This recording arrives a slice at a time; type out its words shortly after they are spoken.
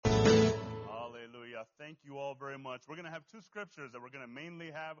Yeah, thank you all very much. We're going to have two scriptures that we're going to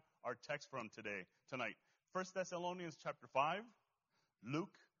mainly have our text from tonight. 1 Thessalonians chapter 5, Luke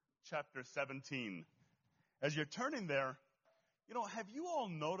chapter 17. As you're turning there, have you all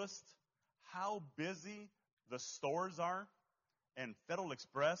noticed how busy the stores are and Federal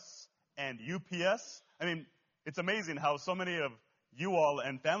Express and UPS? I mean, it's amazing how so many of you all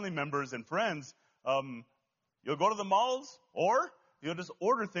and family members and friends, you'll go to the malls or you'll just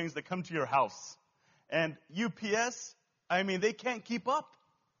order things that come to your house. And UPS, they can't keep up.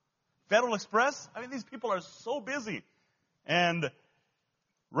 Federal Express, these people are so busy. And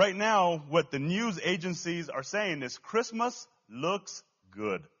right now, what the news agencies are saying is Christmas looks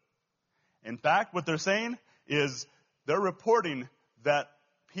good. In fact, what they're saying is they're reporting that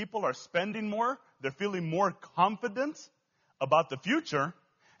people are spending more, they're feeling more confident about the future.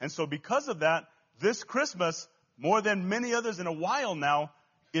 And so because of that, this Christmas, more than many others in a while now,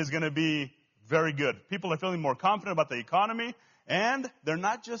 is going to be very good. People are feeling more confident about the economy, and they're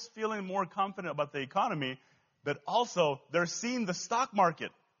not just feeling more confident about the economy, but also they're seeing the stock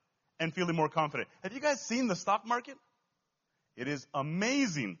market and feeling more confident. Have you guys seen the stock market? It is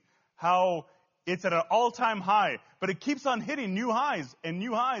amazing how it's at an all-time high, but it keeps on hitting new highs and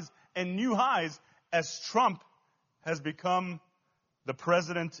new highs and new highs as Trump has become the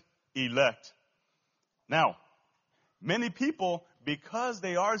president-elect. Now, many people, because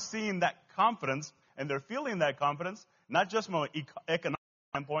they are seeing that confidence and they're feeling that confidence, not just from an economic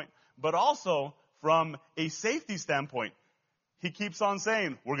standpoint, but also from a safety standpoint. He keeps on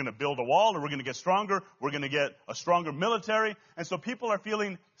saying, we're going to build a wall, or we're going to get stronger, we're going to get a stronger military. And so people are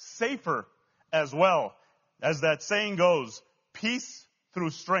feeling safer as well. As that saying goes, peace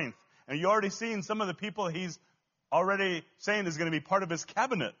through strength. And you're already seeing some of the people he's already saying is going to be part of his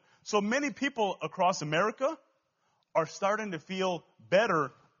cabinet. So many people across America are starting to feel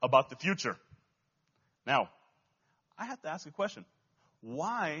better about the future. Now, I have to ask a question.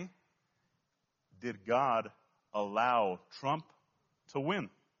 Why did God allow Trump to win?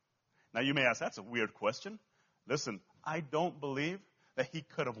 Now, you may ask, that's a weird question. Listen, I don't believe that he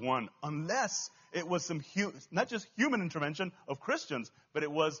could have won unless it was not just human intervention of Christians, but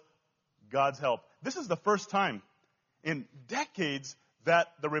it was God's help. This is the first time in decades that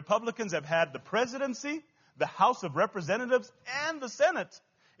the Republicans have had the presidency, the House of Representatives, and the Senate.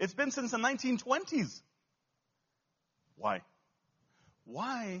 It's been since the 1920s. Why?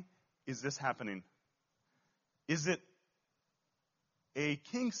 Why is this happening? Is it a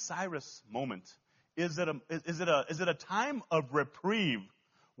King Cyrus moment? Is it a time of reprieve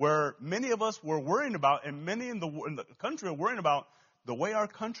where many of us were worrying about, and many in the country are worrying about the way our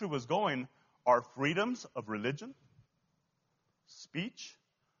country was going? Our freedoms of religion, speech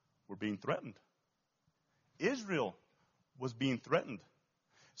were being threatened. Israel was being threatened.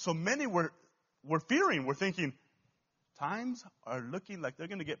 So many were fearing, were thinking, times are looking like they're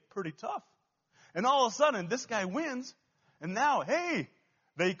going to get pretty tough. And all of a sudden, this guy wins, and now, hey,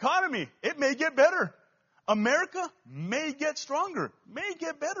 the economy, it may get better. America may get stronger, may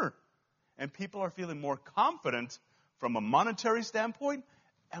get better. And people are feeling more confident from a monetary standpoint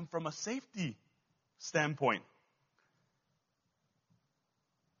and from a safety standpoint.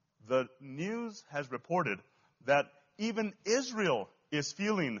 The news has reported that even Israel is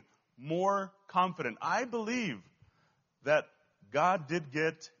feeling more confident. I believe that God did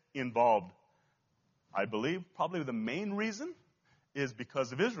get involved. I believe probably the main reason is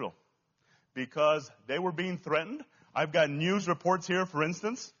because of Israel, because they were being threatened. I've got news reports here, for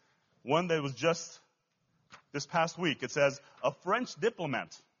instance, one that was just this past week. It says a French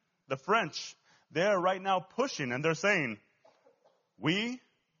diplomat, the French, they're right now pushing, and they're saying,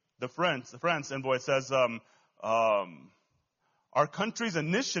 the France envoy says, our country's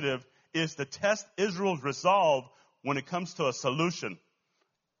initiative is to test Israel's resolve when it comes to a solution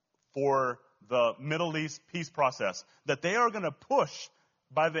for the Middle East peace process. That they are going to push,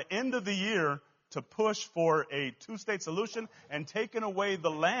 by the end of the year, to push for a two-state solution and taking away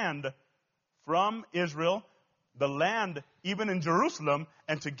the land from Israel, the land even in Jerusalem,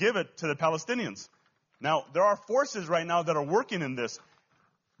 and to give it to the Palestinians. Now, there are forces right now that are working in this.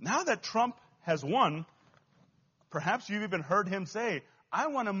 Now that Trump has won, perhaps you've even heard him say, I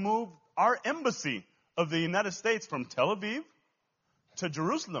want to move our embassy of the United States from Tel Aviv to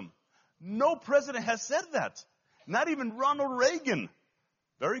Jerusalem. No president has said that. Not even Ronald Reagan,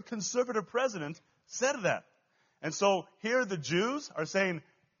 very conservative president, said that. And so here the Jews are saying,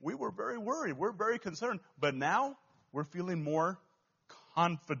 we were very worried, we're very concerned, but now we're feeling more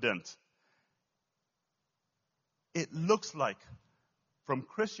confident. It looks like, from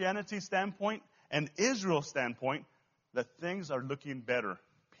Christianity's standpoint and Israel's standpoint, that things are looking better.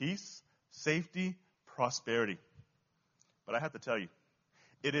 Peace, safety, prosperity. But I have to tell you,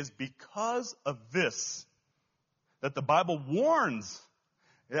 it is because of this that the Bible warns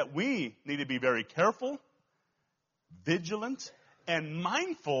that we need to be very careful, vigilant, and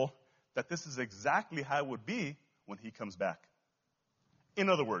mindful that this is exactly how it would be when he comes back. In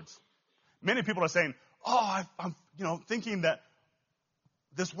other words, many people are saying, I'm thinking that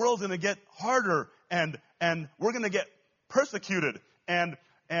this world's going to get harder and we're going to get persecuted and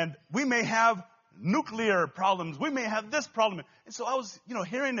we may have nuclear problems. We may have this problem. And so I was,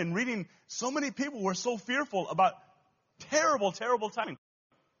 hearing and reading so many people were so fearful about terrible, terrible timing.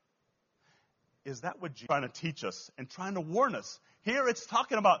 Is that what Jesus is trying to teach us and trying to warn us? Here it's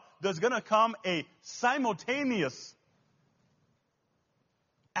talking about there's going to come a simultaneous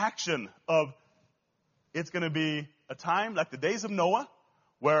action of it's going to be a time like the days of Noah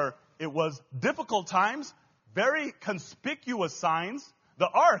where it was difficult times, very conspicuous signs, the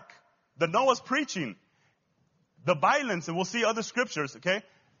ark, the Noah's preaching, the violence, and we'll see other scriptures, okay?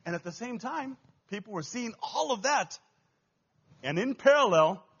 And at the same time, people were seeing all of that. And in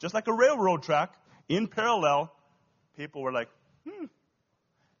parallel, just like a railroad track, in parallel, people were like,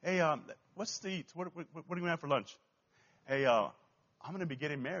 hey, what's to eat? What are you going to have for lunch? Hey, I'm going to be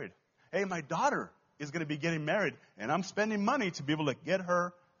getting married. Hey, my daughter is going to be getting married, and I'm spending money to be able to get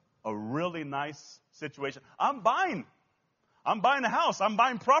her a really nice situation. I'm buying a house. I'm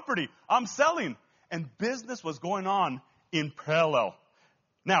buying property. I'm selling. And business was going on in parallel.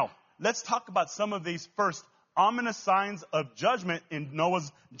 Now, let's talk about some of these first ominous signs of judgment in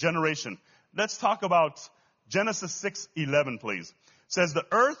Noah's generation. Let's talk about Genesis 6:11, please. It says, the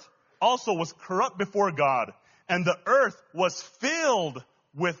earth also was corrupt before God, and the earth was filled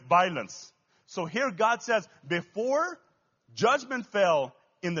with violence. So here God says, before judgment fell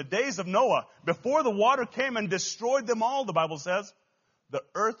in the days of Noah, before the water came and destroyed them all, the Bible says, the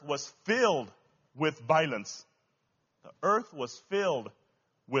earth was filled with violence. The earth was filled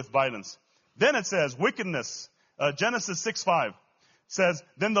with violence. Then it says, wickedness. Genesis 6:5 says,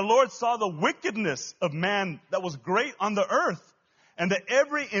 then the Lord saw the wickedness of man that was great on the earth, and that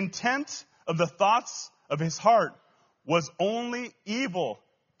every intent of the thoughts of his heart was only evil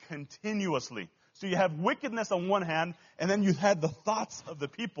continuously. So you have wickedness on one hand, and then you had the thoughts of the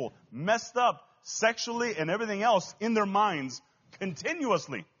people messed up sexually and everything else in their minds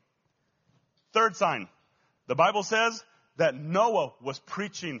continuously. Third sign, the Bible says that Noah was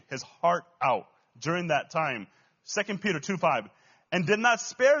preaching his heart out during that time. 2 Peter 2:5, and did not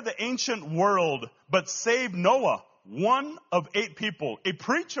spare the ancient world, but saved Noah, one of 8 people, a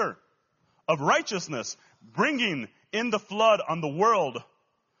preacher of righteousness, bringing in the flood on the world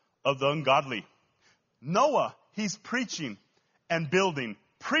of the ungodly. Noah, he's preaching and building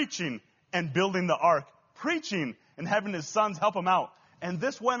the ark, preaching and having his sons help him out. And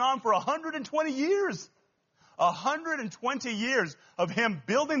this went on for 120 years. 120 years of him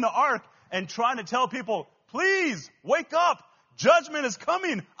building the ark and trying to tell people, please, wake up. Judgment is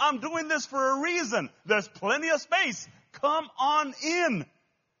coming. I'm doing this for a reason. There's plenty of space. Come on in.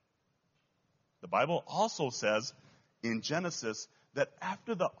 The Bible also says in Genesis that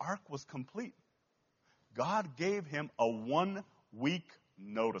after the ark was complete, God gave him a 1-week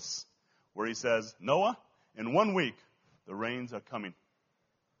notice where he says, Noah, in 1 week, the rains are coming.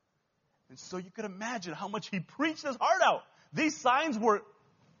 And so you could imagine how much he preached his heart out. These signs were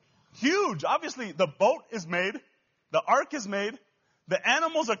huge. Obviously, the boat is made. The ark is made. The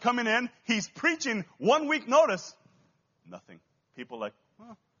animals are coming in. He's preaching 1 week notice. Nothing. People like,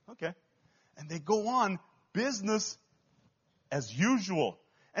 oh, okay. And they go on business as usual.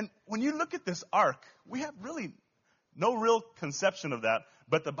 And when you look at this ark, we have really no real conception of that.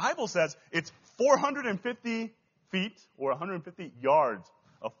 But the Bible says it's 450 feet or 150 yards,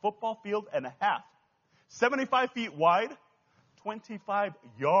 a football field and a half. 75 feet wide, 25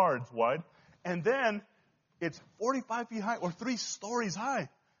 yards wide. And then it's 45 feet high or 3 stories high.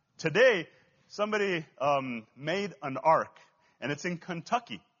 Today, somebody made an ark, and it's in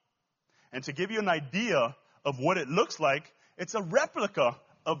Kentucky. And to give you an idea of what it looks like, it's a replica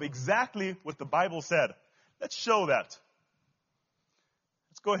of exactly what the Bible said. Let's show that.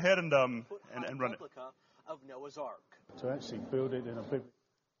 Let's go ahead and run it. Replica of Noah's Ark. To actually build it in a big...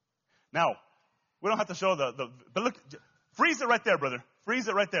 Now, we don't have to show but look, freeze it right there, brother. Freeze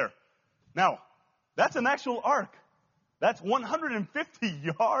it right there. Now, that's an actual ark. That's 150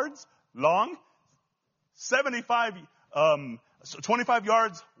 yards long, 25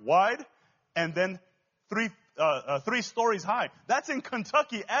 yards wide, and then 3 stories high. That's in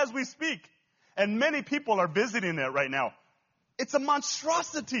Kentucky as we speak. And many people are visiting it right now. It's a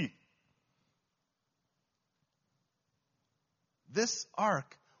monstrosity. This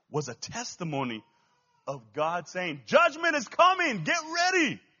ark was a testimony of God saying, judgment is coming, get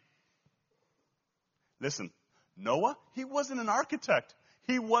ready. Listen, Noah, he wasn't an architect.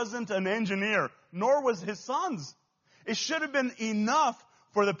 He wasn't an engineer, nor was his sons. It should have been enough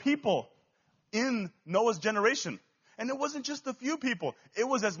for the people in Noah's generation. And it wasn't just a few people. It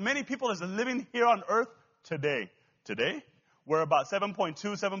was as many people as are living here on earth today. Today, we're about 7.2,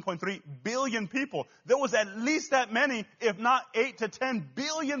 7.3 billion people. There was at least that many, if not 8 to 10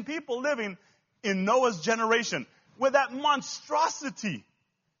 billion people living in Noah's generation, with that monstrosity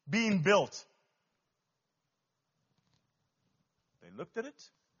being built. They looked at it.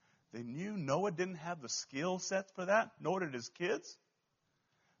 They knew Noah didn't have the skill set for that, nor did his kids.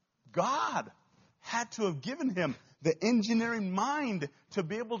 God had to have given him the engineering mind to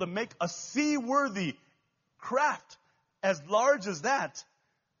be able to make a seaworthy craft as large as that,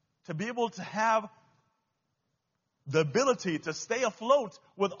 to be able to have the ability to stay afloat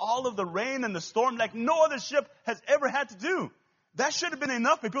with all of the rain and the storm like no other ship has ever had to do. That should have been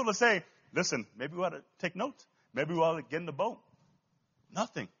enough for people to say, listen, maybe we ought to take note. Maybe we ought to get in the boat.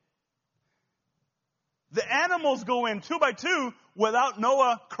 Nothing. The animals go in 2 by 2 without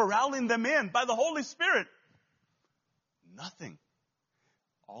Noah corralling them in by the Holy Spirit. Nothing.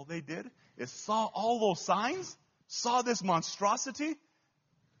 All they did is saw all those signs, saw this monstrosity,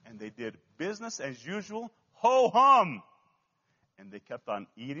 and they did business as usual, ho-hum. And they kept on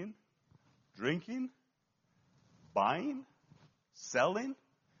eating, drinking, buying, selling,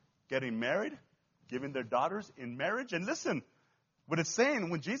 getting married, giving their daughters in marriage. And listen, what it's saying,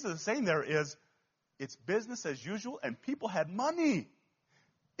 when Jesus is saying there is, it's business as usual, and people had money.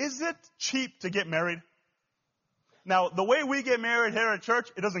 Is it cheap to get married? Now, the way we get married here at church,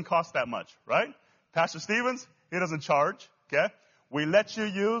 it doesn't cost that much, right? Pastor Stevens, he doesn't charge, okay? We let you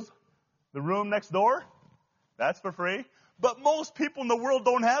use the room next door. That's for free. But most people in the world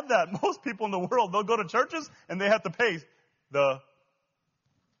don't have that. Most people in the world, they'll go to churches and they have to pay the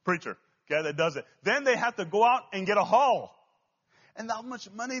preacher, okay, that does it. Then they have to go out and get a hall. And how much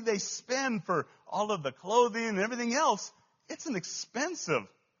money they spend for all of the clothing and everything else, it's an expensive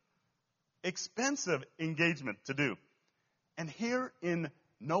engagement to do. And here in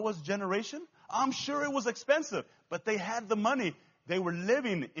Noah's generation, I'm sure it was expensive, but they had the money. They were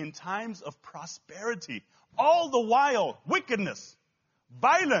living in times of prosperity. All the while, wickedness,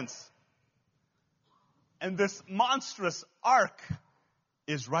 violence, and this monstrous ark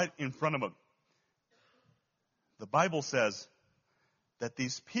is right in front of them. The Bible says that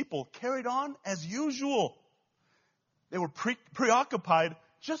these people carried on as usual. They were preoccupied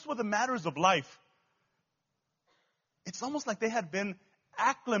just with the matters of life. It's almost like they had been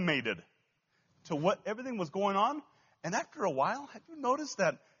acclimated to what everything was going on. And after a while, have you noticed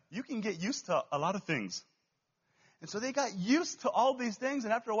that you can get used to a lot of things? And so they got used to all these things,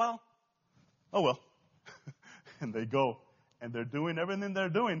 and after a while, oh well. And they go, and they're doing everything they're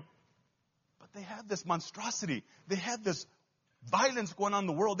doing. But they have this monstrosity. They have this violence going on in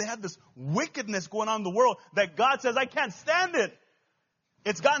the world. They have this wickedness going on in the world that God says, I can't stand it.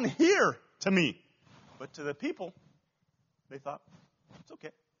 It's gotten here to me. But to the people, they thought, it's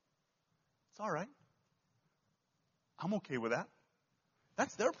okay. It's all right. I'm okay with that.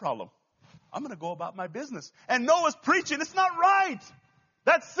 That's their problem. I'm going to go about my business. And Noah's preaching, it's not right.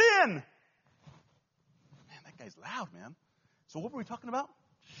 That's sin. Man, that guy's loud, man. So what were we talking about?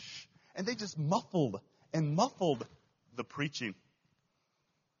 Shh. And they just muffled the preaching.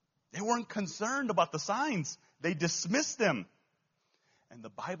 They weren't concerned about the signs. They dismissed them. And the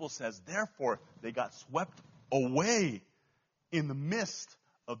Bible says, therefore, they got swept away in the midst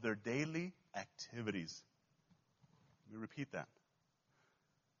of their daily activities. Let me repeat that.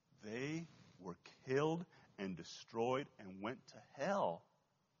 They were killed and destroyed and went to hell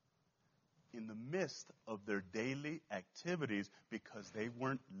in the midst of their daily activities because they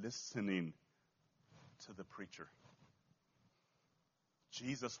weren't listening to the preacher.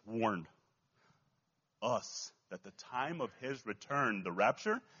 Jesus warned us that the time of his return, the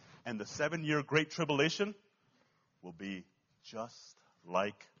rapture, and the 7-year Great Tribulation will be just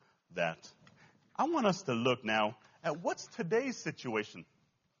like that. I want us to look now at what's today's situation.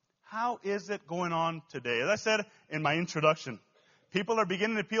 How is it going on today? As I said in my introduction, people are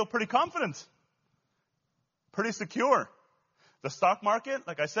beginning to feel pretty confident, pretty secure. The stock market,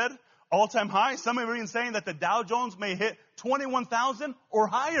 like I said, all-time high. Some are even saying that the Dow Jones may hit 21,000 or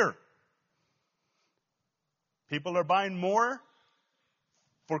higher. People are buying more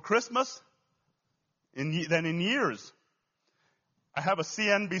for Christmas than in years. I have a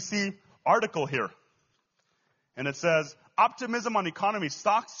CNBC article here, and it says, optimism on economy,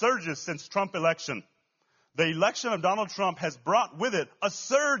 stock surges since Trump election. The election of Donald Trump has brought with it a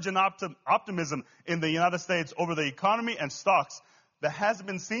surge in optimism in the United States over the economy and stocks that hasn't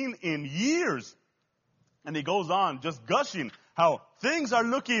been seen in years. And he goes on just gushing how things are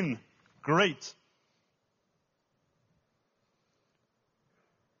looking great.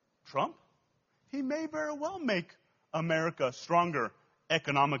 Trump, he may very well make America stronger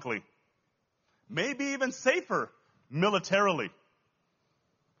economically, maybe even safer militarily.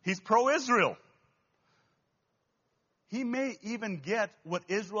 He's pro-Israel. He may even get what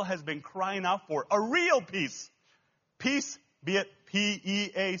Israel has been crying out for, a real peace. Peace, be it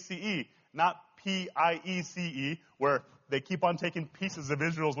P-E-A-C-E, not P-I-E-C-E, where they keep on taking pieces of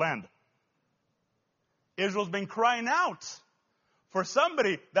Israel's land. Israel's been crying out for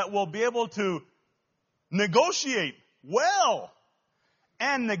somebody that will be able to negotiate well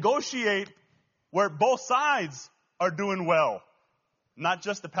and negotiate where both sides are doing well, not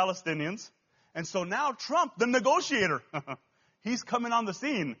just the Palestinians. And so now Trump, the negotiator, he's coming on the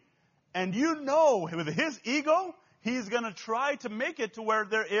scene. And you know, with his ego, he's going to try to make it to where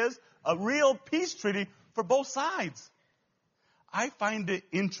there is a real peace treaty for both sides. I find it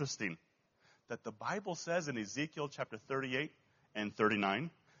interesting that the Bible says in Ezekiel chapter 38 and 39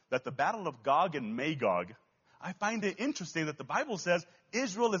 that the battle of Gog and Magog, I find it interesting that the Bible says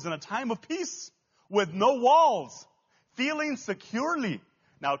Israel is in a time of peace with no walls, feeling securely.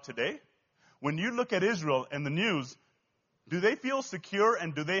 Now today, when you look at Israel and the news, do they feel secure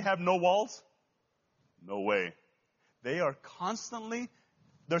and do they have no walls? No way. They are constantly,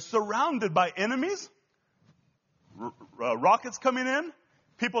 they're surrounded by enemies, rockets coming in,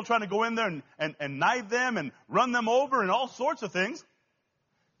 people trying to go in there and knife them and run them over and all sorts of things.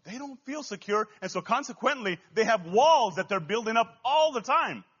 They don't feel secure, and so consequently, they have walls that they're building up all the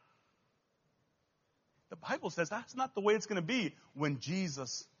time. The Bible says that's not the way it's going to be when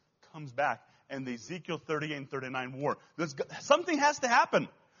Jesus comes back and the Ezekiel 38 and 39 war. Something has to happen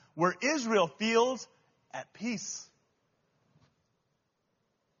where Israel feels at peace.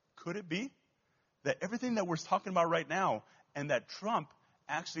 Could it be that everything that we're talking about right now and that Trump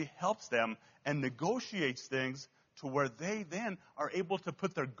actually helps them and negotiates things to where they then are able to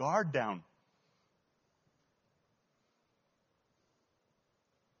put their guard down?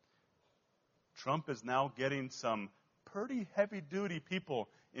 Trump is now getting some pretty heavy-duty people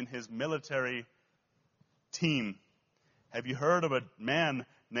in his military team. Have you heard of a man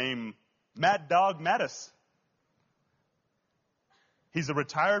named Mad Dog Mattis? He's a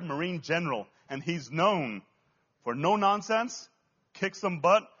retired Marine general, and he's known for no nonsense, kick some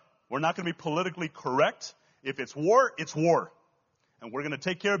butt. We're not going to be politically correct. If it's war, it's war. And we're going to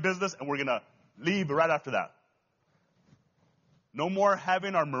take care of business, and we're going to leave right after that. No more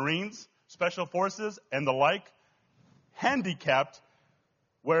having our Marines, Special Forces, and the like handicapped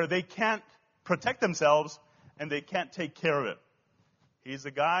where they can't protect themselves and they can't take care of it. He's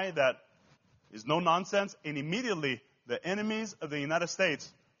a guy that is no nonsense, and immediately the enemies of the United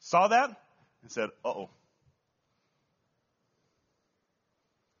States saw that and said, uh-oh.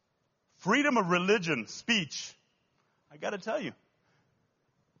 Freedom of religion, speech. I got to tell you,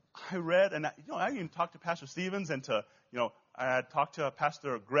 I read, and I even talked to Pastor Stevens and I had talked to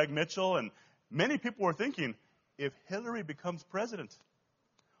Pastor Greg Mitchell, and many people were thinking, if Hillary becomes president,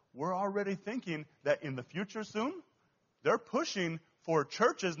 we're already thinking that in the future soon, they're pushing for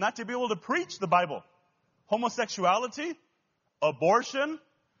churches not to be able to preach the Bible. Homosexuality, abortion,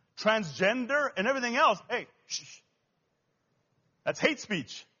 transgender, and everything else. Hey, shh. That's hate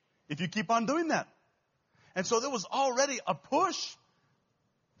speech if you keep on doing that. And so there was already a push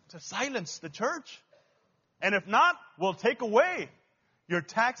to silence the church. And if not, we'll take away your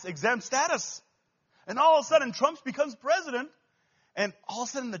tax-exempt status. And all of a sudden, Trump becomes president, and all of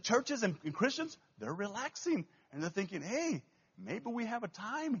a sudden the churches and Christians, they're relaxing. And they're thinking, hey, maybe we have a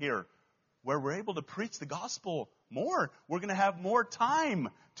time here where we're able to preach the gospel more. We're going to have more time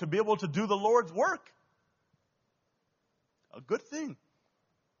to be able to do the Lord's work. A good thing.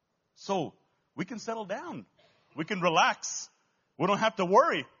 So we can settle down. We can relax. We don't have to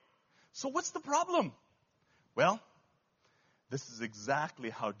worry. So what's the problem? Well, this is exactly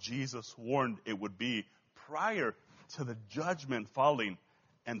how Jesus warned it would be prior to the judgment falling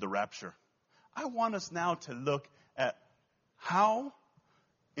and the rapture. I want us now to look at how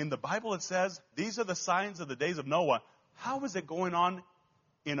in the Bible it says these are the signs of the days of Noah. How is it going on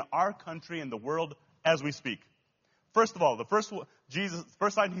in our country and the world as we speak? First of all, the first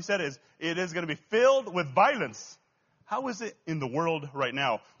sign he said is it is going to be filled with violence. How is it in the world right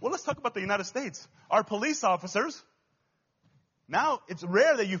now? Well, let's talk about the United States. Our police officers, now it's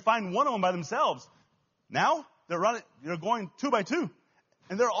rare that you find one of them by themselves. Now they're going 2 by 2,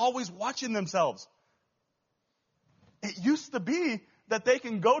 and they're always watching themselves. It used to be that they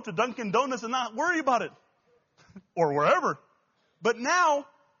can go to Dunkin' Donuts and not worry about it. Or wherever. But now,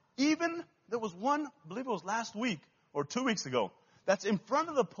 even there was one, I believe it was last week or 2 weeks ago, that's in front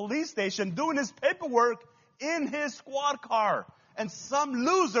of the police station doing his paperwork in his squad car. And some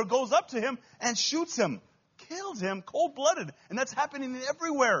loser goes up to him and shoots him, kills him cold-blooded. And that's happening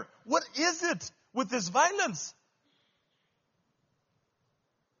everywhere. What is it with this violence?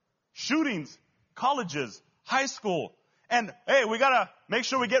 Shootings, colleges, high school. And, hey, we got to make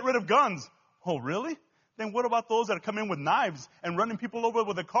sure we get rid of guns. Oh, really? Then what about those that come in with knives and running people over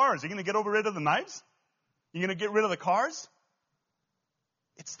with the cars? Are you going to get rid of the knives? You're going to get rid of the cars?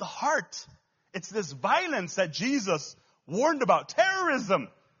 It's the heart. It's this violence that Jesus warned about. Terrorism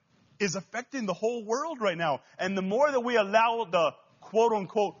is affecting the whole world right now. And the more that we allow the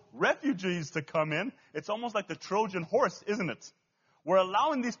quote-unquote refugees to come in, it's almost like the Trojan horse, isn't it? We're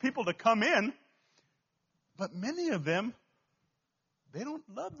allowing these people to come in, but many of them, they don't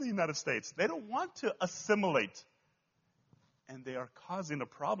love the United States. They don't want to assimilate. And they are causing a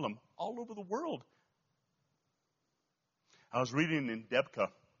problem all over the world. I was reading in Debka.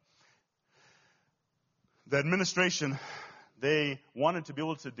 The administration, they wanted to be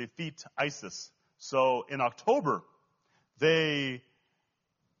able to defeat ISIS. So in October, they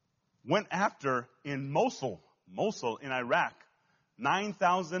went after in Mosul in Iraq,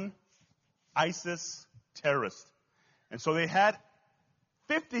 9,000 ISIS terrorists. And so they had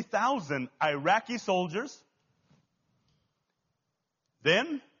 50,000 Iraqi soldiers.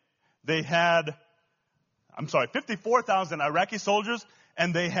 Then they had, 54,000 Iraqi soldiers,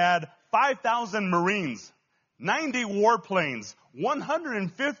 and they had 5,000 Marines, 90 warplanes,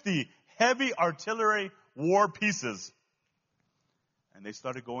 150 heavy artillery war pieces. And they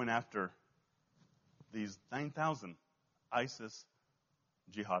started going after these 9,000 ISIS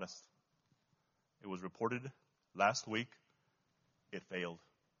jihadists. It was reported last week. It failed.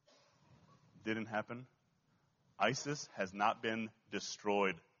 Didn't happen. ISIS has not been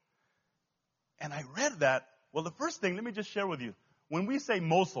destroyed. And I read that. Well, the first thing, let me just share with you. When we say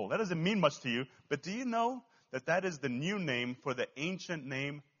Mosul, that doesn't mean much to you. But do you know that that is the new name for the ancient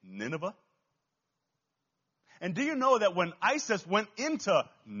name Nineveh? And do you know that when ISIS went into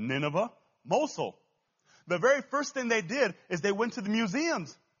Nineveh, Mosul, the very first thing they did is they went to the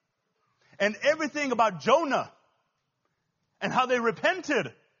museums. And everything about Jonah and how they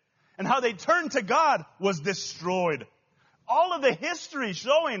repented and how they turned to God was destroyed. All of the history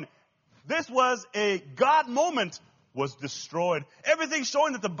showing this was a God moment was destroyed. Everything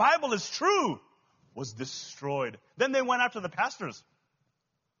showing that the Bible is true was destroyed. Then they went after the pastors.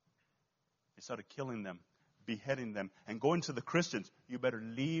 They started killing them, beheading them, and going to the Christians. You better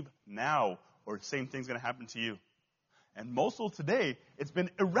leave now or the same thing's going to happen to you. And Mosul today, it's been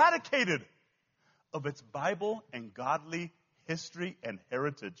eradicated of its Bible and godly history and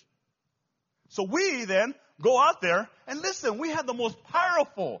heritage. So we then go out there and listen, we have the most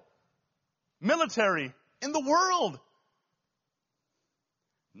powerful military in the world.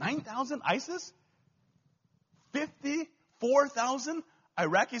 9,000 ISIS? 54,000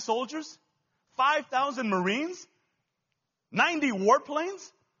 Iraqi soldiers? 5,000 Marines? 90 warplanes?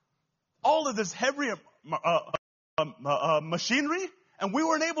 All of this heavy machinery? And we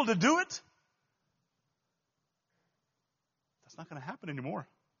weren't able to do it? That's not going to happen anymore.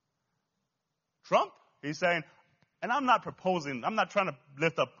 Trump, he's saying, and I'm not proposing, I'm not trying to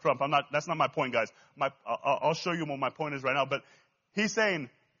lift up Trump. That's not my point, guys. I'll show you what my point is right now. But he's saying,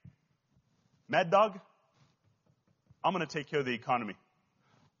 Mad Dog, I'm going to take care of the economy.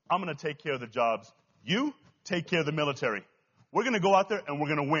 I'm going to take care of the jobs. You take care of the military. We're going to go out there and we're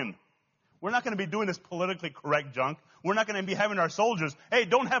going to win. We're not going to be doing this politically correct junk. We're not going to be having our soldiers, hey,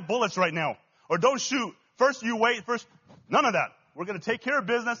 don't have bullets right now. Or don't shoot. First you wait. First, none of that. We're going to take care of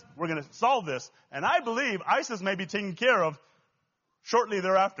business. We're going to solve this. And I believe ISIS may be taken care of shortly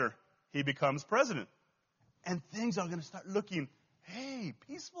thereafter. He becomes president. And things are going to start looking, hey,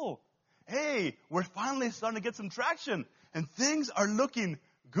 peaceful. Hey, we're finally starting to get some traction. And things are looking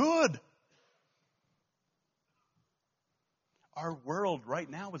good. Our world right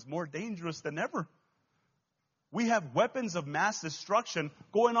now is more dangerous than ever. We have weapons of mass destruction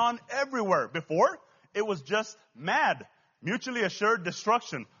going on everywhere. Before, it was just mutually assured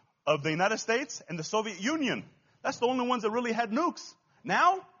destruction of the United States and the Soviet Union. That's the only ones that really had nukes.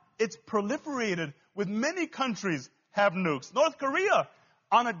 Now, it's proliferated with many countries have nukes. North Korea,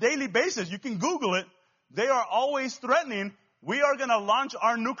 on a daily basis, you can Google it, they are always threatening, we are going to launch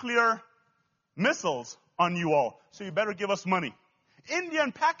our nuclear missiles on you all, so you better give us money. India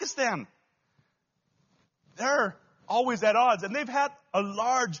and Pakistan, they're always at odds, and they've had a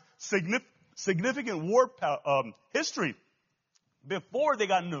large, significant war history before they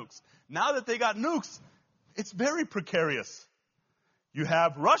got nukes. Now that they got nukes, it's very precarious. You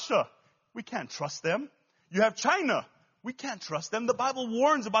have Russia. We can't trust them. You have China. We can't trust them. The Bible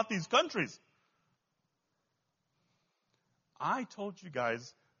warns about these countries. I told you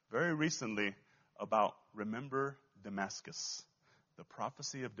guys very recently about, remember Damascus, the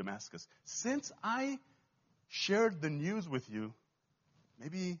prophecy of Damascus. Since I shared the news with you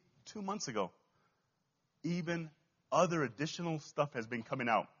maybe 2 months ago, even other additional stuff has been coming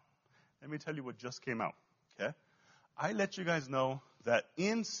out. Let me tell you what just came out, okay? I let you guys know that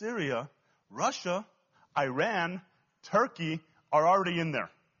in Syria, Russia, Iran, Turkey are already in there.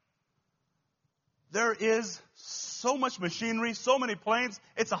 There is so much machinery, so many planes.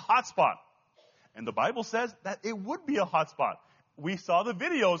 It's a hot spot. And the Bible says that it would be a hot spot. We saw the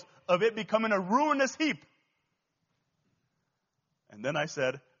videos of it becoming a ruinous heap. And then I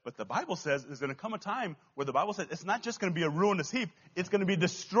said, but the Bible says there's going to come a time where the Bible says it's not just going to be a ruinous heap. It's going to be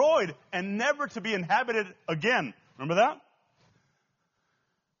destroyed and never to be inhabited again. Remember that?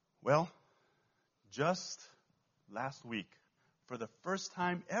 Well, just last week, for the first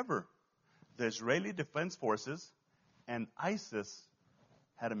time ever, the Israeli Defense Forces and ISIS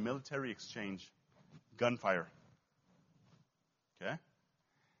had a military exchange, gunfire. Okay?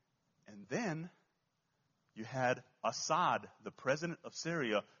 And then you had Assad, the president of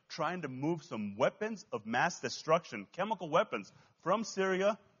Syria, trying to move some weapons of mass destruction, chemical weapons, from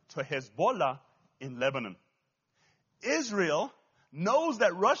Syria to Hezbollah in Lebanon. Israel knows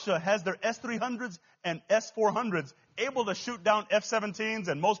that Russia has their S-300s and S-400s able to shoot down F-17s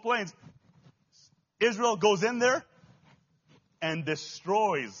and most planes. Israel goes in there and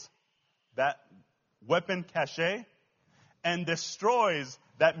destroys that weapon cache and destroys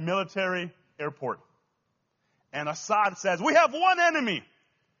that military airport. And Assad says, we have one enemy.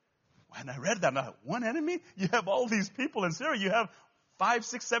 When I read that, I thought, one enemy? You have all these people in Syria. You have 5,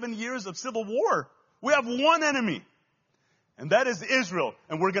 6, 7 years of civil war. We have one enemy. And that is Israel.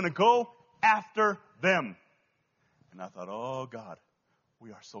 And we're going to go after them. And I thought, oh God,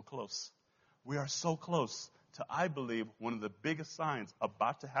 we are so close. We are so close to, I believe, one of the biggest signs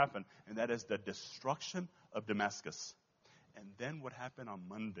about to happen. And that is the destruction of Damascus. And then what happened on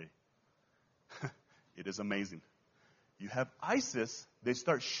Monday? It is amazing. You have ISIS. They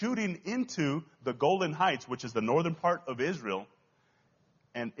start shooting into the Golan Heights, which is the northern part of Israel.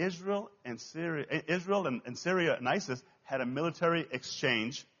 And Israel and Syria and ISIS had a military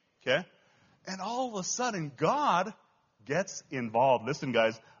exchange. Okay? And all of a sudden, God gets involved. Listen,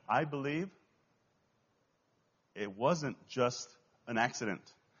 guys, I believe it wasn't just an accident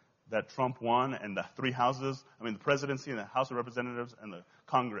that Trump won and the three houses, the presidency and the House of Representatives and the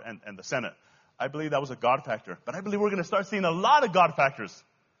Congress and the Senate. I believe that was a God factor. But I believe we're going to start seeing a lot of God factors.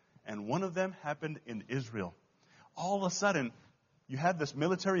 And one of them happened in Israel. All of a sudden, you have this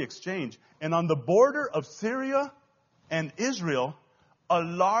military exchange. And on the border of Syria and Israel, a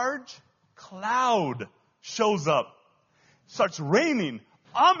large cloud shows up. Starts raining,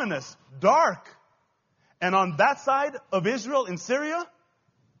 ominous, dark. And on that side of Israel in Syria,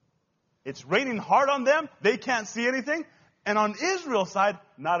 it's raining hard on them. They can't see anything. And on Israel's side,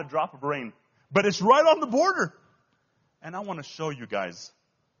 not a drop of rain. But it's right on the border. And I want to show you guys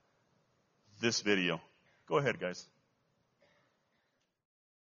this video. Go ahead, guys.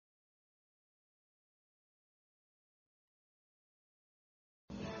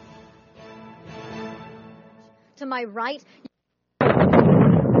 To my right,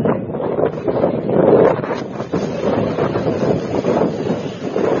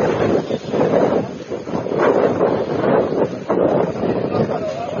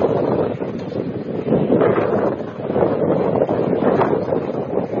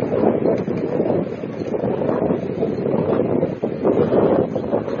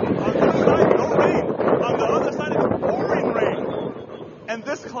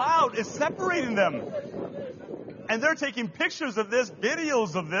 is separating them. And they're taking pictures of this,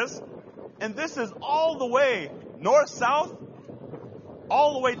 videos of this, and this is all the way north, south,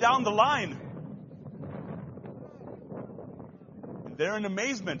 all the way down the line. And they're in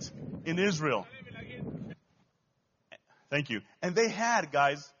amazement in Israel. Thank you. And they had,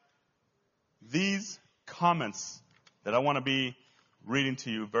 guys, these comments that I want to be reading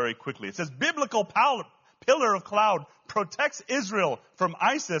to you very quickly. It says, biblical pillar of cloud protects Israel from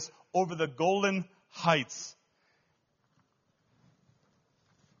ISIS over the Golan Heights.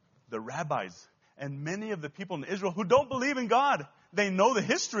 The rabbis and many of the people in Israel who don't believe in God, they know the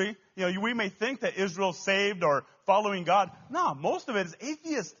history. We may think that Israel's saved or following God. No, most of it is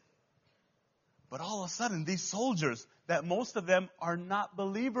atheist. But all of a sudden, these soldiers, that most of them are not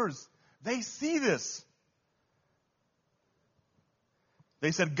believers, They see this.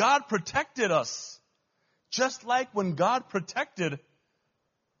 They said, God protected us. Just like when God protected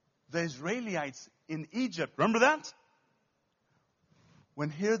the Israelites in Egypt. Remember that? When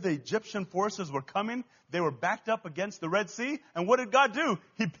here the Egyptian forces were coming, they were backed up against the Red Sea. And what did God do?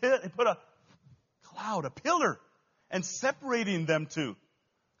 He put a cloud, a pillar, and separating them two.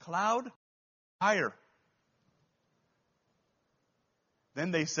 Cloud, fire.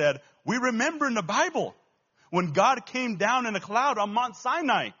 Then they said, we remember in the Bible when God came down in a cloud on Mount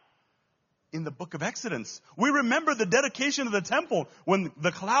Sinai in the book of Exodus. We remember the dedication of the temple when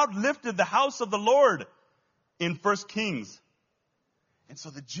the cloud lifted the house of the Lord in 1 Kings. And so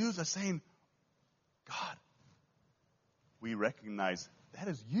the Jews are saying, God, we recognize that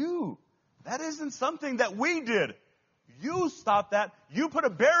is you. That isn't something that we did. You stopped that. You put a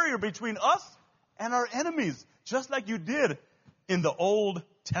barrier between us and our enemies, just like you did in the Old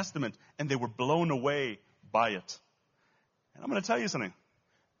Testament. And they were blown away by it. And I'm going to tell you something.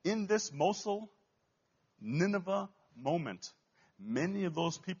 In this Mosul, Nineveh moment, many of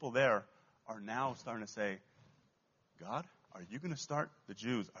those people there are now starting to say, God, are you going to start, the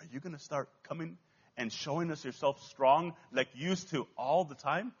Jews, are you going to start coming and showing us yourself strong like you used to all the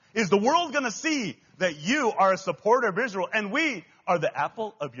time? Is the world going to see that you are a supporter of Israel and we are the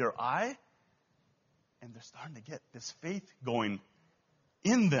apple of your eye? And they're starting to get this faith going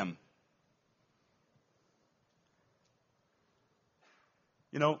in them.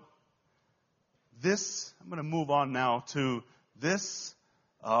 You know, I'm going to move on now to this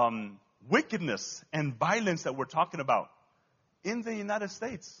wickedness and violence that we're talking about in the United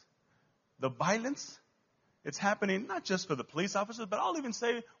States. The violence, it's happening not just for the police officers, but I'll even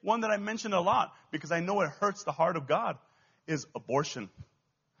say one that I mention a lot because I know it hurts the heart of God, is abortion.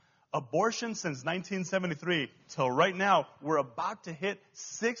 Abortion since 1973 till right now, we're about to hit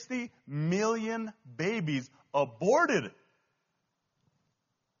 60 million babies aborted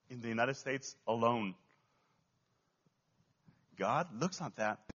in the United States alone. God looks at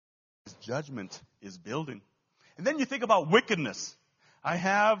that. His judgment is building. And then you think about wickedness. I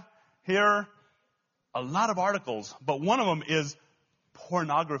have here a lot of articles, but one of them is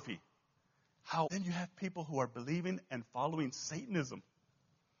pornography. How then you have people who are believing and following Satanism.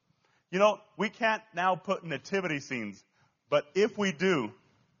 You know, we can't now put nativity scenes, but if we do,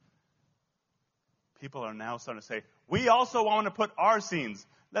 people are now starting to say, we also want to put our scenes.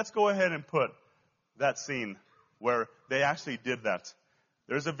 Let's go ahead and put that scene where they actually did that.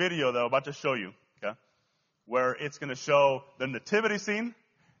 There's a video that I'm about to show you, okay, where it's going to show the nativity scene,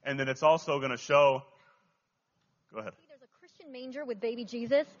 and then it's also going to show, go ahead. There's a Christian manger with baby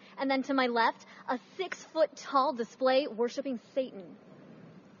Jesus, and then to my left, a 6-foot-tall display worshiping Satan.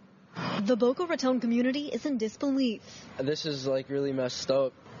 The Boca Raton community is in disbelief. This is really messed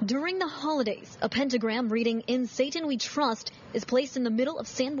up. During the holidays, a pentagram reading "In Satan We Trust" is placed in the middle of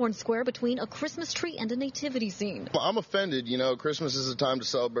Sanborn Square between a Christmas tree and a nativity scene. I'm offended. Christmas is a time to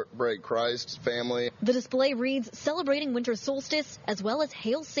celebrate Christ, family. The display reads, celebrating winter solstice, as well as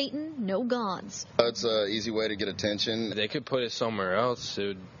Hail Satan, No Gods. It's an easy way to get attention. They could put it somewhere else. It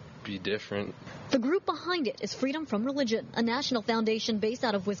would be different. The group behind it is Freedom from Religion, a national foundation based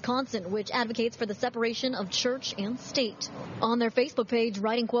out of Wisconsin, which advocates for the separation of church and state. On their Facebook page,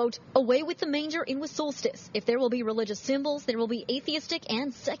 writing, quote, away with the manger in with solstice. If there will be religious symbols, there will be atheistic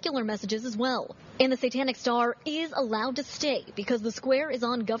and secular messages as well. And the Satanic Star is allowed to stay because the square is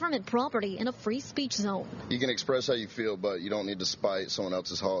on government property in a free speech zone. You can express how you feel, but you don't need to spite someone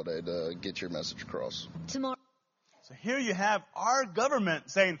else's holiday to get your message across. Tomorrow. So here you have our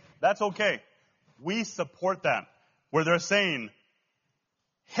government saying, that's okay. We support that. Where they're saying,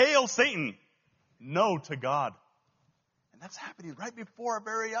 hail Satan, no to God. And that's happening right before our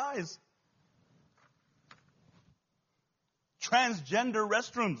very eyes. Transgender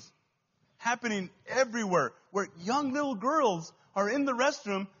restrooms happening everywhere where young little girls are in the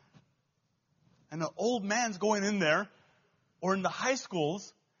restroom and an old man's going in there, or in the high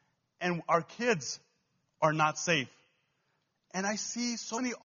schools, and our kids are not safe. And I see so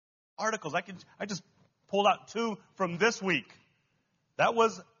many articles. I just pulled out 2 from this week. That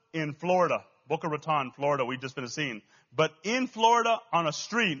was in Florida, Boca Raton, Florida. We've just been seeing. But in Florida, on a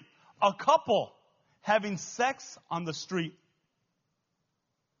street, a couple having sex on the street.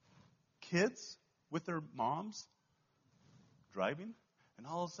 Kids with their moms driving, and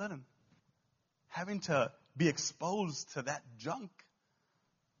all of a sudden having to be exposed to that junk.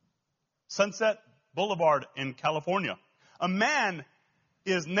 Sunset Boulevard in California. A man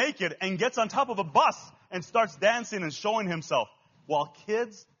is naked and gets on top of a bus and starts dancing and showing himself while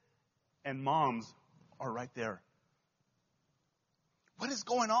kids and moms are right there. What is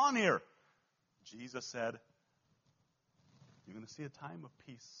going on here? Jesus said, you're going to see a time of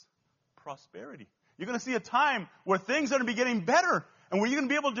peace, prosperity. You're going to see a time where things are going to be getting better and where you're going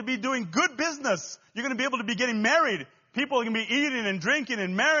to be able to be doing good business. You're going to be able to be getting married. People are going to be eating and drinking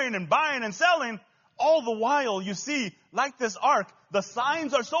and marrying and buying and selling. All the while, you see, like this ark, the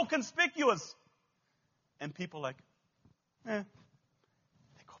signs are so conspicuous. And people are like, they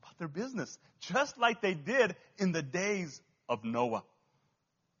go about their business, just like they did in the days of Noah.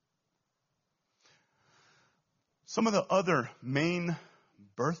 Some of the other main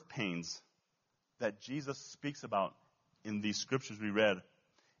birth pains that Jesus speaks about in these scriptures we read.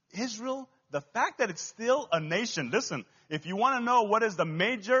 Israel, the fact that it's still a nation. Listen, if you want to know what is the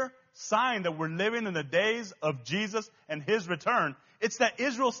major sign that we're living in the days of Jesus and his return, it's that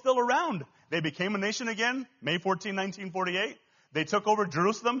Israel's still around. They became a nation again, May 14, 1948. They took over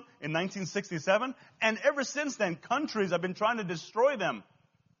Jerusalem in 1967. And ever since then, countries have been trying to destroy them.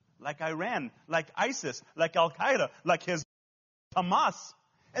 Like Iran, like ISIS, like Al-Qaeda, like Hamas.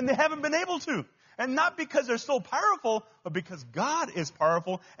 And they haven't been able to. And not because they're so powerful, but because God is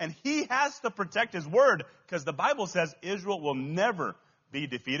powerful and he has to protect his word. Because the Bible says Israel will never be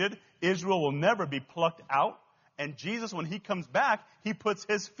defeated. Israel will never be plucked out. And Jesus, when he comes back, he puts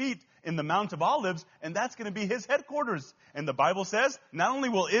his feet in the Mount of Olives, and that's going to be his headquarters. And the Bible says, not only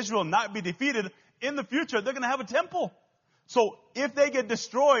will Israel not be defeated, in the future, they're going to have a temple. So if they get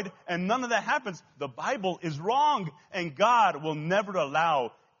destroyed and none of that happens, the Bible is wrong. And God will never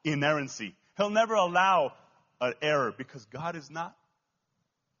allow inerrancy. He'll never allow an error because God is not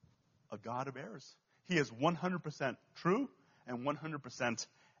a God of errors. He is 100% true and 100%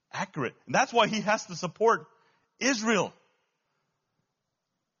 accurate. And that's why he has to support Israel.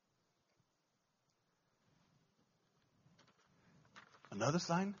 Another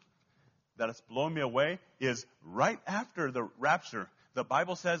sign that has blown me away is right after the rapture, the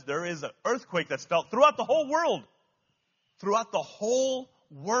Bible says there is an earthquake that's felt throughout the whole world. Throughout the whole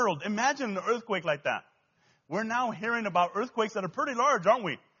world. Imagine an earthquake like that. We're now hearing about earthquakes that are pretty large, aren't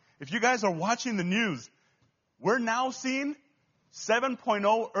we? If you guys are watching the news, we're now seeing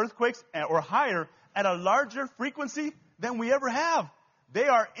 7.0 earthquakes or higher at a larger frequency than we ever have. They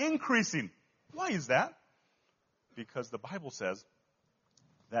are increasing. Why is that? Because the Bible says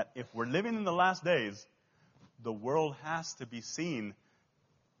that if we're living in the last days, the world has to be seeing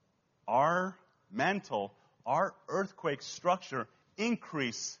our mantle, our earthquake structure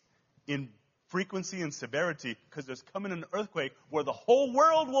increase in frequency and severity because there's coming an earthquake where the whole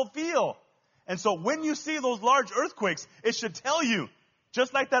world will feel. And so when you see those large earthquakes, it should tell you,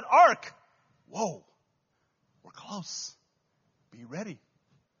 just like that ark, whoa, we're close. Be ready.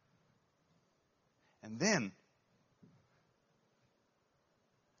 And then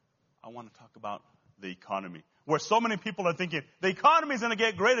I want to talk about the economy, where so many people are thinking the economy is going to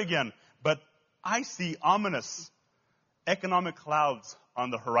get great again. But I see ominous economic clouds on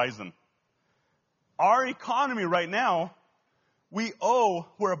the horizon. Our economy right now,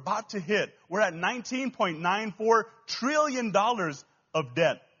 we're about to hit, we're at $19.94 trillion of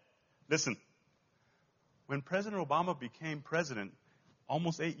debt. Listen, when President Obama became president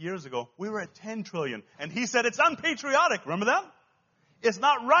almost 8 years ago, we were at 10 trillion. And he said it's unpatriotic. Remember that? It's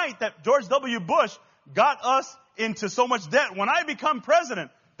not right that George W. Bush got us into so much debt. When I become president,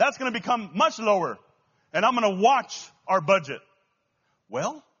 that's going to become much lower. And I'm going to watch our budget.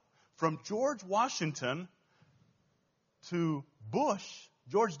 Well, from George Washington to Bush,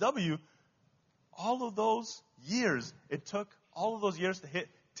 George W., all of those years, it took all of those years to hit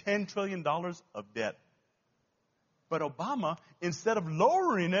 $10 trillion of debt. But Obama, instead of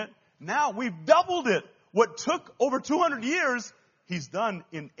lowering it, now we've doubled it. What took over 200 years, he's done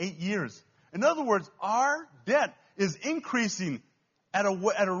in 8 years. In other words, our debt is increasing at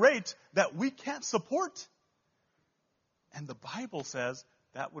a rate that we can't support. And the Bible says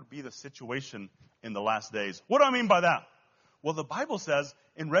that would be the situation in the last days. What do I mean by that? Well, the Bible says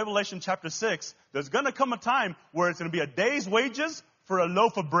in Revelation chapter 6, there's going to come a time where it's going to be a day's wages for a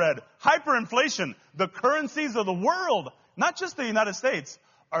loaf of bread. Hyperinflation. The currencies of the world, not just the United States,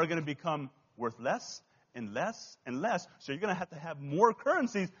 are going to become worth less and less and less. So you're going to have more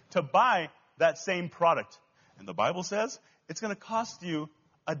currencies to buy that same product. And the Bible says it's going to cost you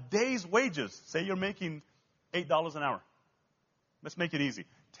a day's wages. Say you're making $8 an hour. Let's make it easy.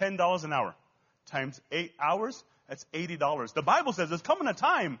 $10 an hour times 8 hours, that's $80. The Bible says there's coming a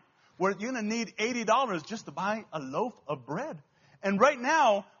time where you're going to need $80 just to buy a loaf of bread. And right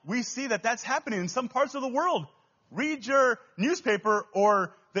now, we see that that's happening in some parts of the world. Read your newspaper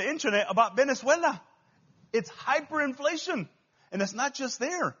or the internet about Venezuela. It's hyperinflation. And it's not just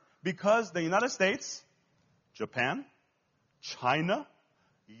there, because the United States, Japan, China,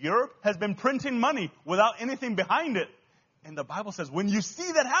 Europe has been printing money without anything behind it. And the Bible says, when you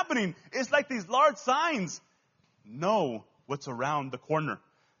see that happening, it's like these large signs. Know what's around the corner.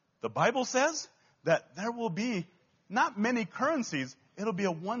 The Bible says that there will be not many currencies. It'll be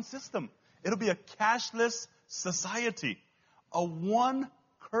a one system. It'll be a cashless society. A one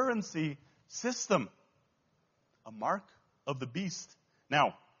currency system. A mark of the beast.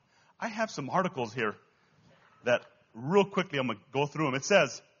 Now, I have some articles here that real quickly I'm going to go through them. It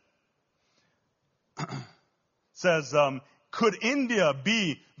says, could India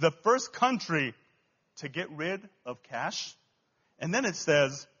be the first country to get rid of cash? And then it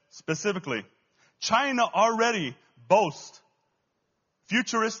says, specifically, China already boasts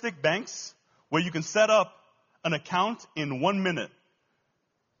futuristic banks where you can set up an account in 1 minute.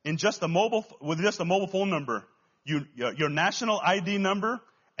 With just a mobile phone number, your national ID number,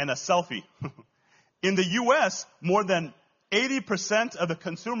 and a selfie. In the U.S., more than 80% of the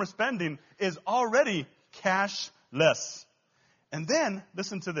consumer spending is already cashless. And then,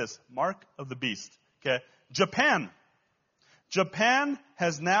 listen to this, mark of the beast. Okay, Japan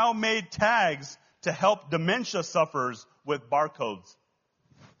has now made tags to help dementia sufferers with barcodes.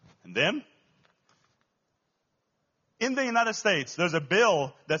 And then, in the United States, there's a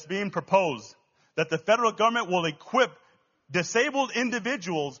bill that's being proposed that the federal government will equip disabled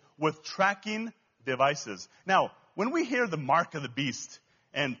individuals with tracking devices. Now, when we hear the mark of the beast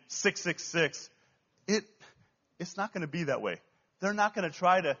and 666, it's not going to be that way. They're not going to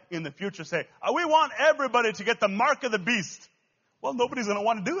try to, in the future, say, we want everybody to get the mark of the beast. Well, nobody's going to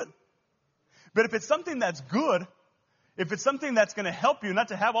want to do it. But if it's something that's good, if it's something that's going to help you not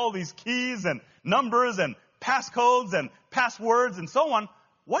to have all these keys and numbers and passcodes and passwords and so on,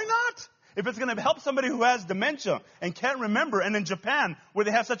 why not? If it's going to help somebody who has dementia and can't remember, and in Japan, where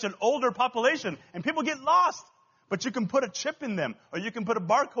they have such an older population, and people get lost, but you can put a chip in them, or you can put a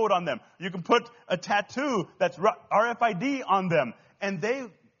barcode on them, you can put a tattoo that's RFID on them, and they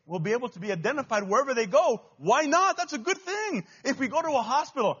will be able to be identified wherever they go. Why not? That's a good thing. If we go to a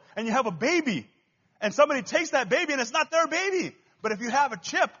hospital and you have a baby, and somebody takes that baby and it's not their baby, but if you have a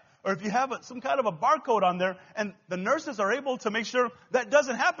chip, or if you have some kind of a barcode on there, and the nurses are able to make sure that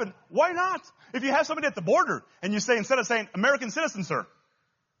doesn't happen, why not? If you have somebody at the border, and you say, instead of saying, American citizen, sir,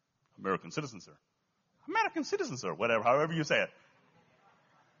 American citizen, sir, American citizen, sir, whatever, however you say it.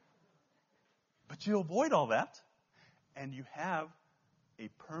 But you avoid all that, and you have a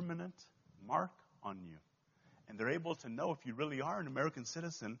permanent mark on you. And they're able to know if you really are an American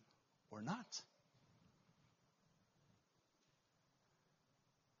citizen or not.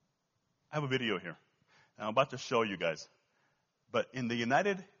 I have a video here. I'm about to show you guys. But in the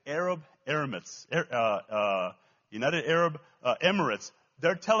United Arab Emirates,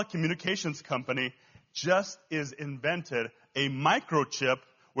 their telecommunications company just invented a microchip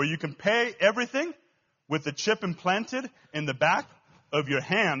where you can pay everything with the chip implanted in the back of your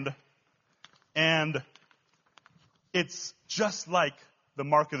hand. And it's just like the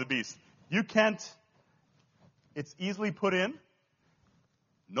mark of the beast. It's easily put in.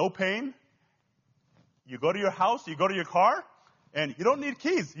 No pain. You go to your house, you go to your car, and you don't need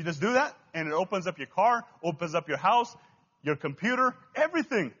keys. You just do that, and it opens up your car, opens up your house, your computer,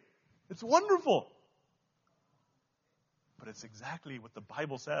 everything. It's wonderful. But it's exactly what the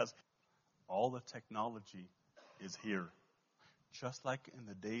Bible says. All the technology is here. Just like in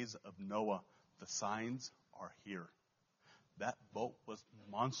the days of Noah, the signs are here. That boat was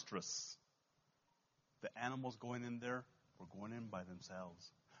monstrous. The animals going in there were going in by themselves.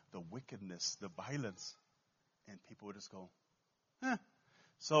 The wickedness, the violence. And people would just go,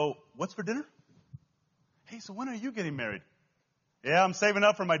 so what's for dinner? Hey, so when are you getting married? Yeah, I'm saving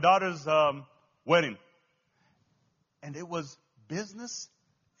up for my daughter's wedding. And it was business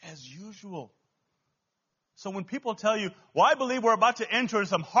as usual. So when people tell you, well, I believe we're about to enter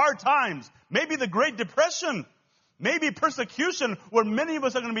some hard times, maybe the Great Depression, maybe persecution where many of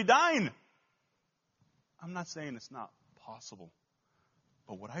us are going to be dying. I'm not saying it's not possible.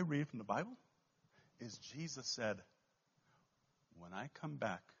 But what I read from the Bible is Jesus said, when I come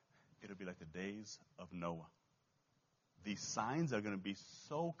back, it'll be like the days of Noah. These signs are going to be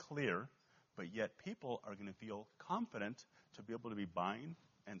so clear, but yet people are going to feel confident to be able to be buying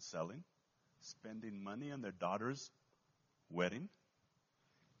and selling, spending money on their daughter's wedding,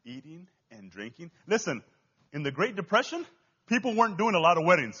 eating and drinking. Listen, in the Great Depression, people weren't doing a lot of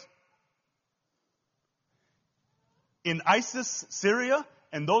weddings. In ISIS, Syria,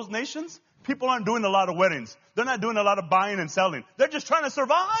 and those nations, people aren't doing a lot of weddings. They're not doing a lot of buying and selling. They're just trying to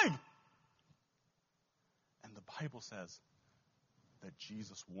survive. And the Bible says that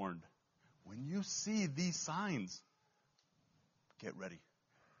Jesus warned, when you see these signs, get ready.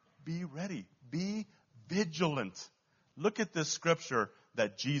 Be ready. Be vigilant. Look at this scripture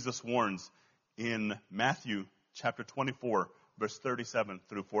that Jesus warns in Matthew chapter 24, verse 37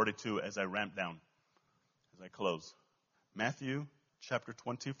 through 42 as I ramp down, as I close. Matthew chapter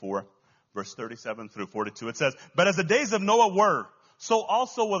 24, verse 37 through 42. It says, "But as the days of Noah were, so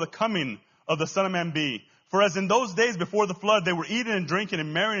also will the coming of the Son of Man be. For as in those days before the flood, they were eating and drinking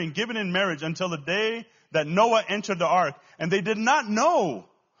and marrying and giving in marriage until the day that Noah entered the ark. And they did not know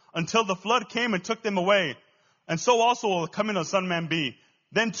until the flood came and took them away. And so also will the coming of the Son of Man be.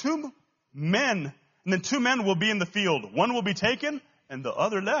 Then two men will be in the field. One will be taken and the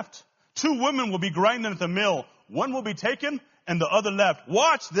other left. 2 women will be grinding at the mill. One will be taken and the other left.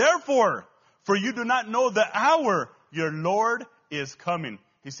 Watch therefore, for you do not know the hour your Lord is coming."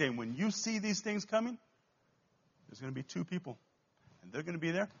 He's saying, when you see these things coming, there's going to be 2 people. And they're going to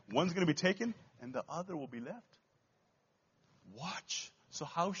be there. One's going to be taken and the other will be left. Watch. So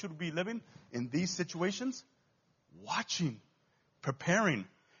how should we be living in these situations? Watching, preparing.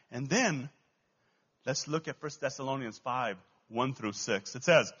 And then, let's look at 1 Thessalonians 5, 1 through 6. It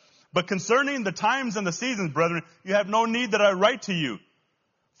says, "But concerning the times and the seasons, brethren, you have no need that I write to you.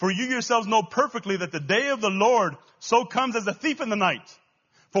 For you yourselves know perfectly that the day of the Lord so comes as a thief in the night.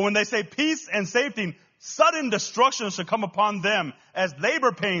 For when they say peace and safety, sudden destruction shall come upon them as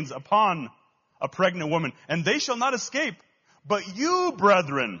labor pains upon a pregnant woman. And they shall not escape. But you,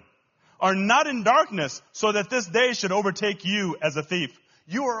 brethren, are not in darkness, so that this day should overtake you as a thief.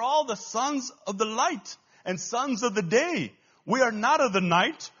 You are all the sons of the light and sons of the day. We are not of the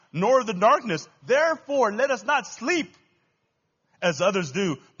night, nor of the darkness. Therefore, let us not sleep as others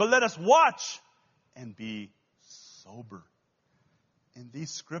do, but let us watch and be sober." In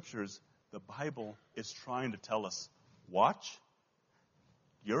these scriptures, the Bible is trying to tell us, watch.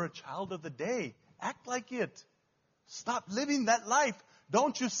 You're a child of the day. Act like it. Stop living that life.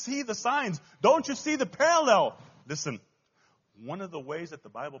 Don't you see the signs? Don't you see the parallel? Listen, one of the ways that the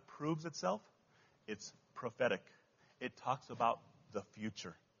Bible proves itself, it's prophetic. It talks about the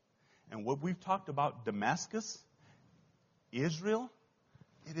future. And what we've talked about Damascus, Israel,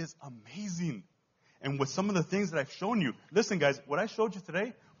 it is amazing. And with some of the things that I've shown you, listen guys, what I showed you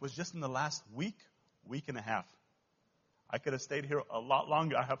today was just in the last week and a half. I could have stayed here a lot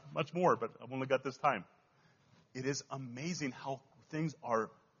longer. I have much more, but I've only got this time. It is amazing how things are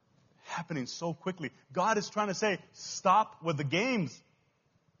happening so quickly. God is trying to say, stop with the games.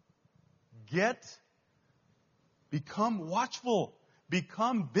 Become watchful.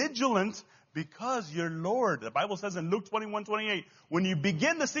 Become vigilant, because your Lord, the Bible says in Luke 21:28, when you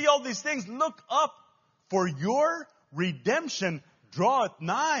begin to see all these things, look up, for your redemption draweth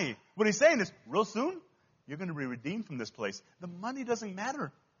nigh. What he's saying is, real soon, you're going to be redeemed from this place. The money doesn't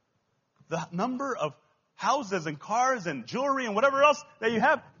matter. The number of houses and cars and jewelry and whatever else that you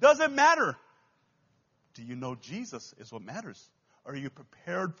have doesn't matter. Do you know Jesus is what matters? Are you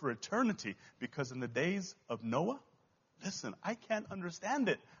prepared for eternity? Because in the days of Noah, listen, I can't understand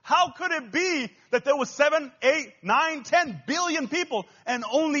it. How could it be that there was 7, 8, 9, 10 billion people and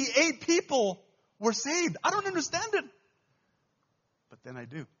only 8 people were saved? I don't understand it. But then I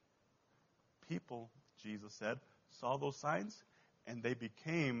do. People, Jesus said, saw those signs and they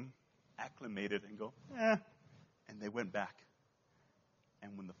became acclimated and go, and they went back.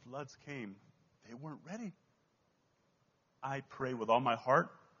 And when the floods came, they weren't ready. I pray with all my heart,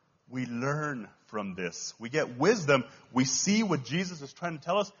 we learn from this. We get wisdom. We see what Jesus is trying to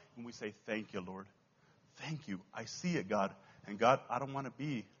tell us, and we say, thank you, Lord. Thank you. I see it, God. And God, I don't want to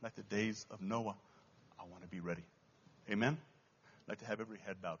be like the days of Noah. I want to be ready. Amen? I'd like to have every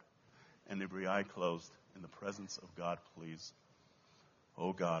head bowed and every eye closed in the presence of God, please.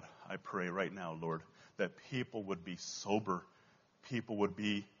 Oh, God, I pray right now, Lord, that people would be sober. People would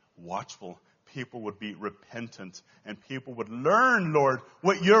be watchful. People would be repentant, and people would learn, Lord,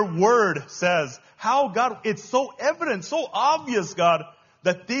 what your word says. How, God, it's so evident, so obvious, God,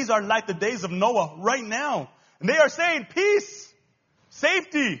 that these are like the days of Noah right now. And they are saying peace,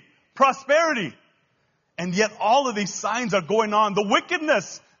 safety, prosperity. And yet all of these signs are going on. The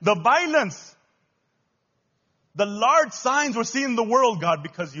wickedness, the violence, the large signs we're seeing in the world, God,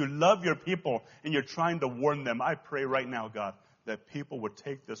 because you love your people and you're trying to warn them. I pray right now, God, that people would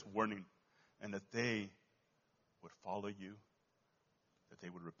take this warning and that they would follow you, that they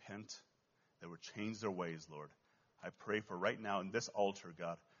would repent, that would change their ways, Lord. I pray for right now in this altar,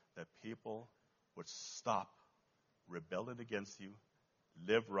 God, that people would stop rebelling against you,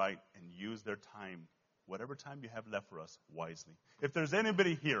 live right, and use their time, whatever time you have left for us, wisely. If there's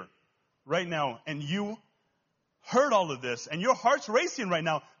anybody here right now and you heard all of this and your heart's racing right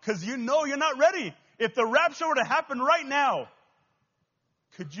now because you know you're not ready, if the rapture were to happen right now,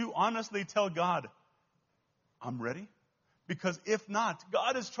 Could you honestly tell God, I'm ready? Because if not,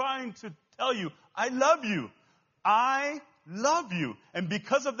 God is trying to tell you, I love you. I love you. And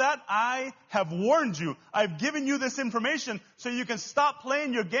because of that, I have warned you. I've given you this information so you can stop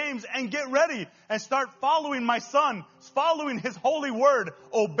playing your games and get ready and start following my Son, following His holy word,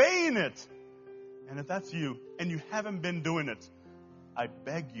 obeying it. And if that's you and you haven't been doing it, I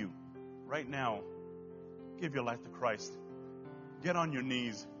beg you right now, give your life to Christ. Get on your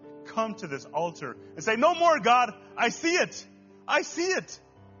knees. Come to this altar and say, no more, God. I see it. I see it.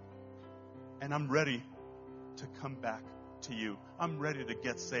 And I'm ready to come back to you. I'm ready to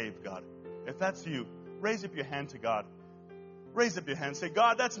get saved, God. If that's you, raise up your hand to God. Raise up your hand. Say,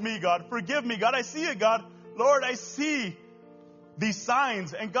 God, that's me, God. Forgive me, God. I see it, God. Lord, I see these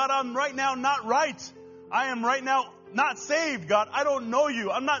signs. And God, I'm right now not right. I am right now not saved, God. I don't know you.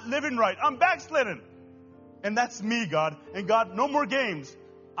 I'm not living right. I'm backslidden. And that's me, God. And God, no more games.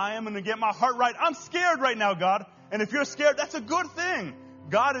 I am going to get my heart right. I'm scared right now, God. And if you're scared, that's a good thing.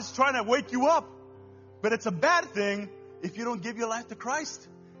 God is trying to wake you up. But it's a bad thing if you don't give your life to Christ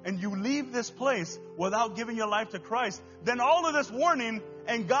and you leave this place without giving your life to Christ. Then all of this warning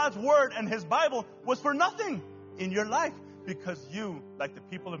and God's word and His Bible was for nothing in your life because you, like the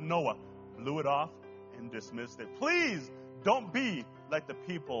people of Noah, blew it off and dismissed it. Please don't be like the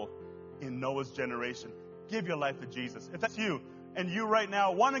people in Noah's generation. Give your life to Jesus. If that's you and you right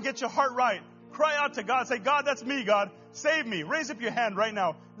now want to get your heart right, cry out to God. Say, God, that's me, God. Save me. Raise up your hand right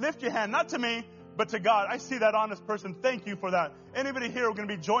now. Lift your hand, not to me, but to God. I see that honest person. Thank you for that. Anybody here who's going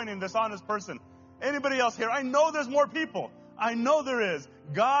to be joining this honest person? Anybody else here? I know there's more people. I know there is.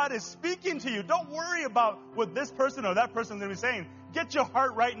 God is speaking to you. Don't worry about what this person or that person is going to be saying. Get your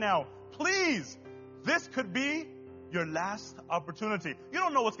heart right now. Please. This could be your last opportunity. You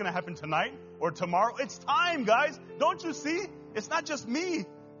don't know what's going to happen tonight or tomorrow. It's time, guys. Don't you see? It's not just me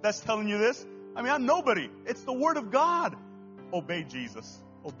that's telling you this. I mean, I'm nobody. It's the Word of God. Obey Jesus.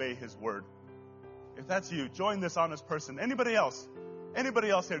 Obey His Word. If that's you, join this honest person. Anybody else? Anybody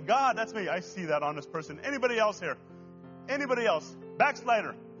else here? God, that's me. I see that honest person. Anybody else here? Anybody else?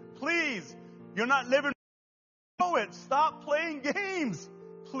 Backslider. Please. You're not living. Know it. Stop playing games.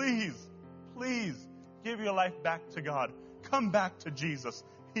 Please. Please. Give your life back to God. Come back to Jesus.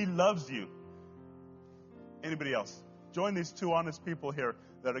 He loves you. Anybody else? Join these two honest people here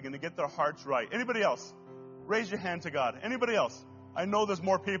that are going to get their hearts right. Anybody else? Raise your hand to God. Anybody else? I know there's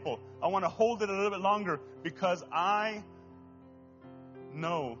more people. I want to hold it a little bit longer because I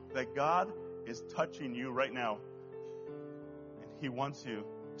know that God is touching you right now. And He wants you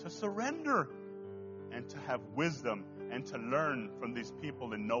to surrender and to have wisdom and to learn from these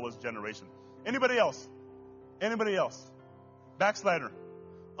people in Noah's generation. Anybody else? Anybody else? Backslider.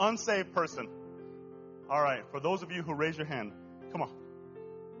 Unsaved person. All right. For those of you who raise your hand, come on.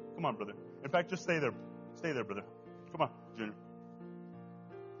 Come on, brother. In fact, just stay there. Stay there, brother. Come on, Junior.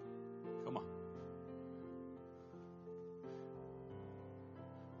 Come on.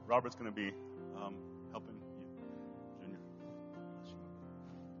 Robert's going to be helping you, Junior. Bless you. Bless you.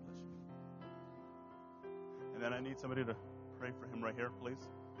 And then I need somebody to pray for him right here, please.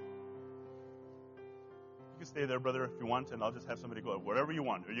 You can stay there, brother, if you want, and I'll just have somebody go wherever you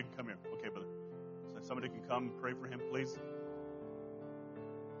want. Or you can come here. Okay, brother. So somebody can come and pray for him, please.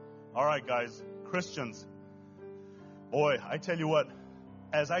 All right, guys. Christians. Boy, I tell you what,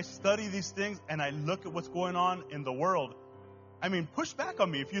 as I study these things and I look at what's going on in the world, I mean, push back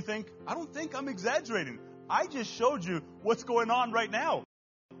on me if you think, I don't think I'm exaggerating. I just showed you what's going on right now.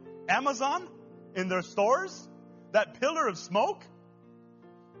 Amazon in their stores, that pillar of smoke,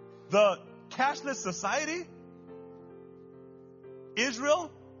 the cashless society,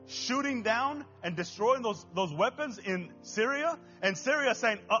 Israel shooting down and destroying those weapons in Syria, and Syria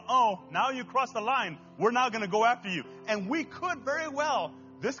saying, now you crossed the line. We're now going to go after you. And we could very well,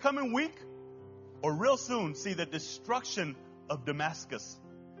 this coming week or real soon, see the destruction of Damascus.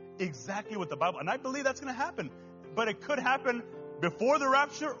 Exactly what the Bible, and I believe that's going to happen. But it could happen before the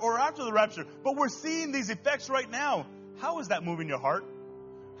rapture or after the rapture. But we're seeing these effects right now. How is that moving your heart?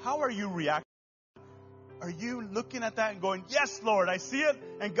 How are you reacting? Are you looking at that and going, yes, Lord, I see it.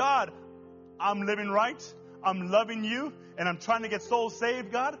 And God, I'm living right. I'm loving you. And I'm trying to get souls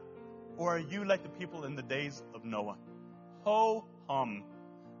saved, God. Or are you like the people in the days of Noah? Ho-hum.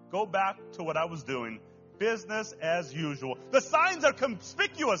 Go back to what I was doing. Business as usual. The signs are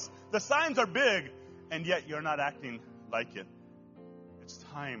conspicuous. The signs are big. And yet you're not acting like it. It's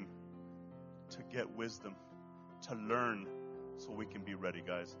time to get wisdom, to learn so we can be ready,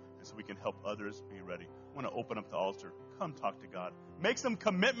 guys. And so we can help others be ready. I want to open up the altar. Come talk to God. Make some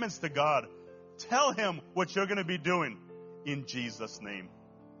commitments to God. Tell Him what you're going to be doing in Jesus' name.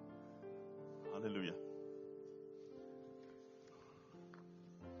 Hallelujah.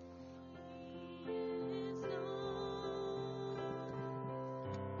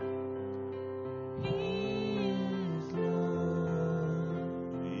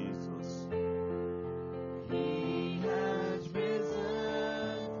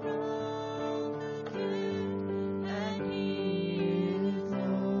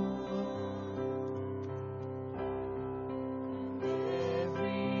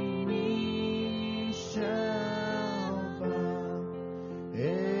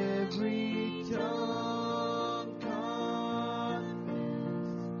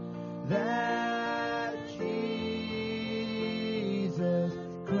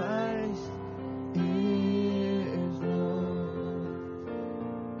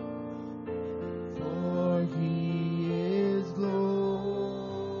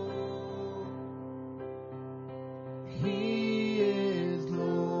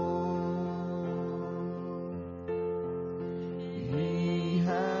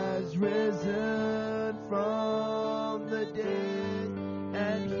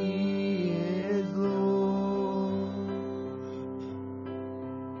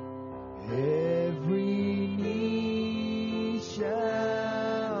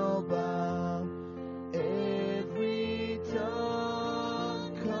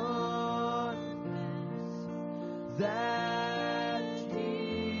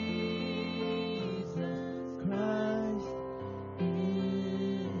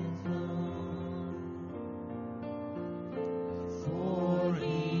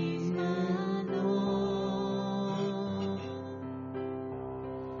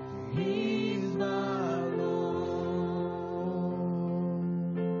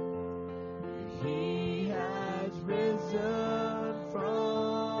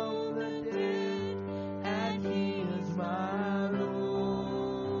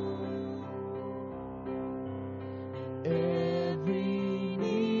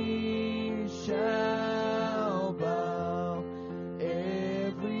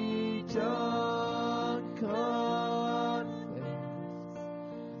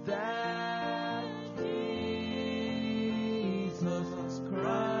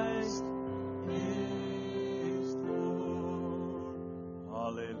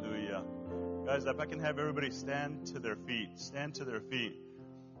 Guys, if I can have everybody stand to their feet. Stand to their feet.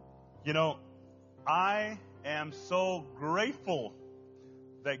 You know, I am so grateful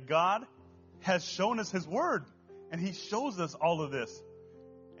that God has shown us His Word. And He shows us all of this.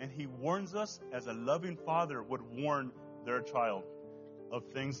 And He warns us as a loving father would warn their child of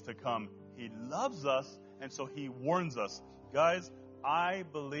things to come. He loves us, and so He warns us. Guys, I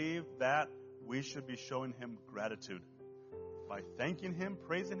believe that we should be showing Him gratitude by thanking Him,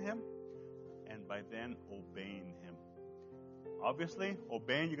 praising Him, and by then obeying Him. Obviously,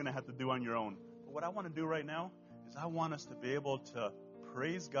 obeying you're going to have to do on your own. But what I want to do right now is I want us to be able to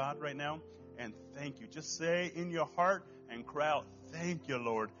praise God right now and thank you. Just say in your heart and cry out, thank you,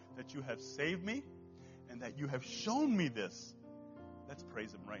 Lord, that you have saved me and that you have shown me this. Let's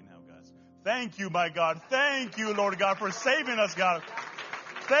praise Him right now, guys. Thank you, my God. Thank you, Lord God, for saving us, God.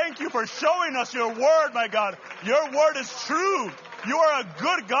 Thank you for showing us your word, my God. Your word is true. You are a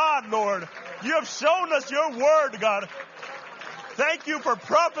good God, Lord. You have shown us your word, God. Thank you for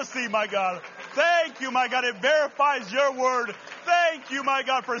prophecy, my God. Thank you, my God. It verifies your word. Thank you, my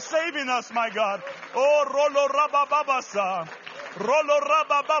God, for saving us, my God. Oh, Rolo Rabababasa. Rolo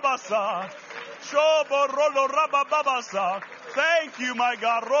Rabababasa. Shobo Rolo Rabababasa. Thank you, my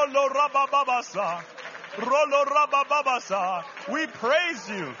God. Rolo Rabababasa. Rolo Rabababasa. We praise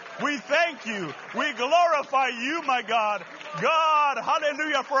you. We thank you. We glorify you, my God. God,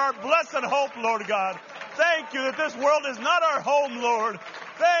 hallelujah, for our blessed hope, Lord God. Thank you that this world is not our home, Lord.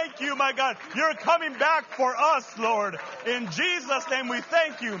 Thank you, my God. You're coming back for us, Lord. In Jesus' name we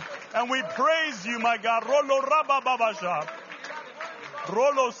thank you and we praise you, my God. Rolo Rabababasha.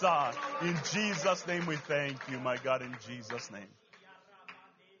 Rolo Sa. In Jesus' name we thank you, my God, in Jesus' name.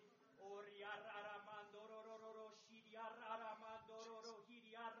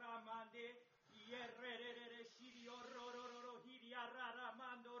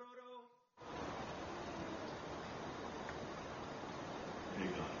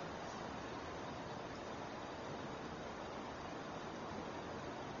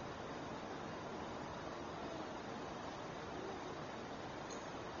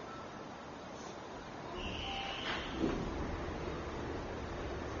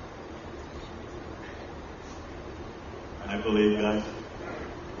 I believe, guys,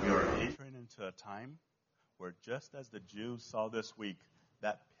 we are entering into a time where just as the Jews saw this week,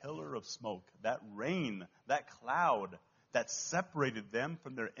 that pillar of smoke, that rain, that cloud that separated them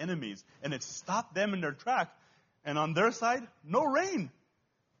from their enemies, and it stopped them in their track. And on their side, no rain.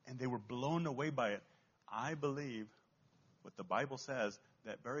 And they were blown away by it. I believe what the Bible says,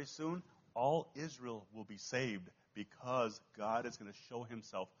 that very soon all Israel will be saved because God is going to show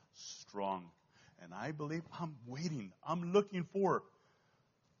himself strong. And I believe, I'm waiting, I'm looking for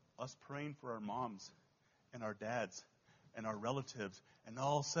us praying for our moms and our dads and our relatives. And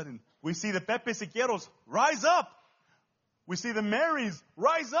all of a sudden, we see the Pepe Siqueiros rise up. We see the Marys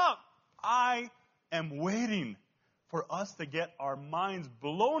rise up. I am waiting for us to get our minds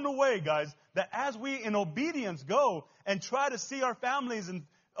blown away, guys, that as we in obedience go and try to see our families and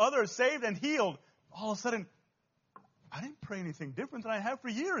others saved and healed, all of a sudden, I didn't pray anything different than I have for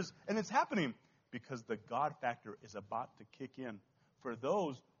years. And it's happening because the God factor is about to kick in for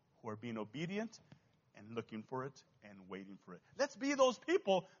those who are being obedient and looking for it and waiting for it. Let's be those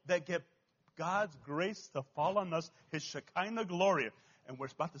people that get God's grace to fall on us, his Shekinah glory. And we're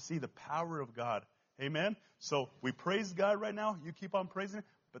about to see the power of God. Amen? So we praise God right now. You keep on praising him.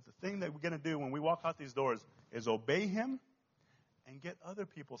 But the thing that we're going to do when we walk out these doors is obey him and get other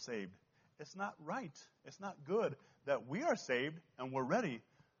people saved. It's not right. It's not good that we are saved and we're ready.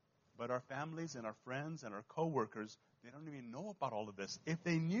 But our families and our friends and our coworkers, they don't even know about all of this. If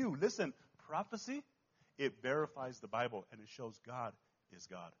they knew, listen, prophecy, it verifies the Bible and it shows God is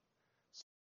God.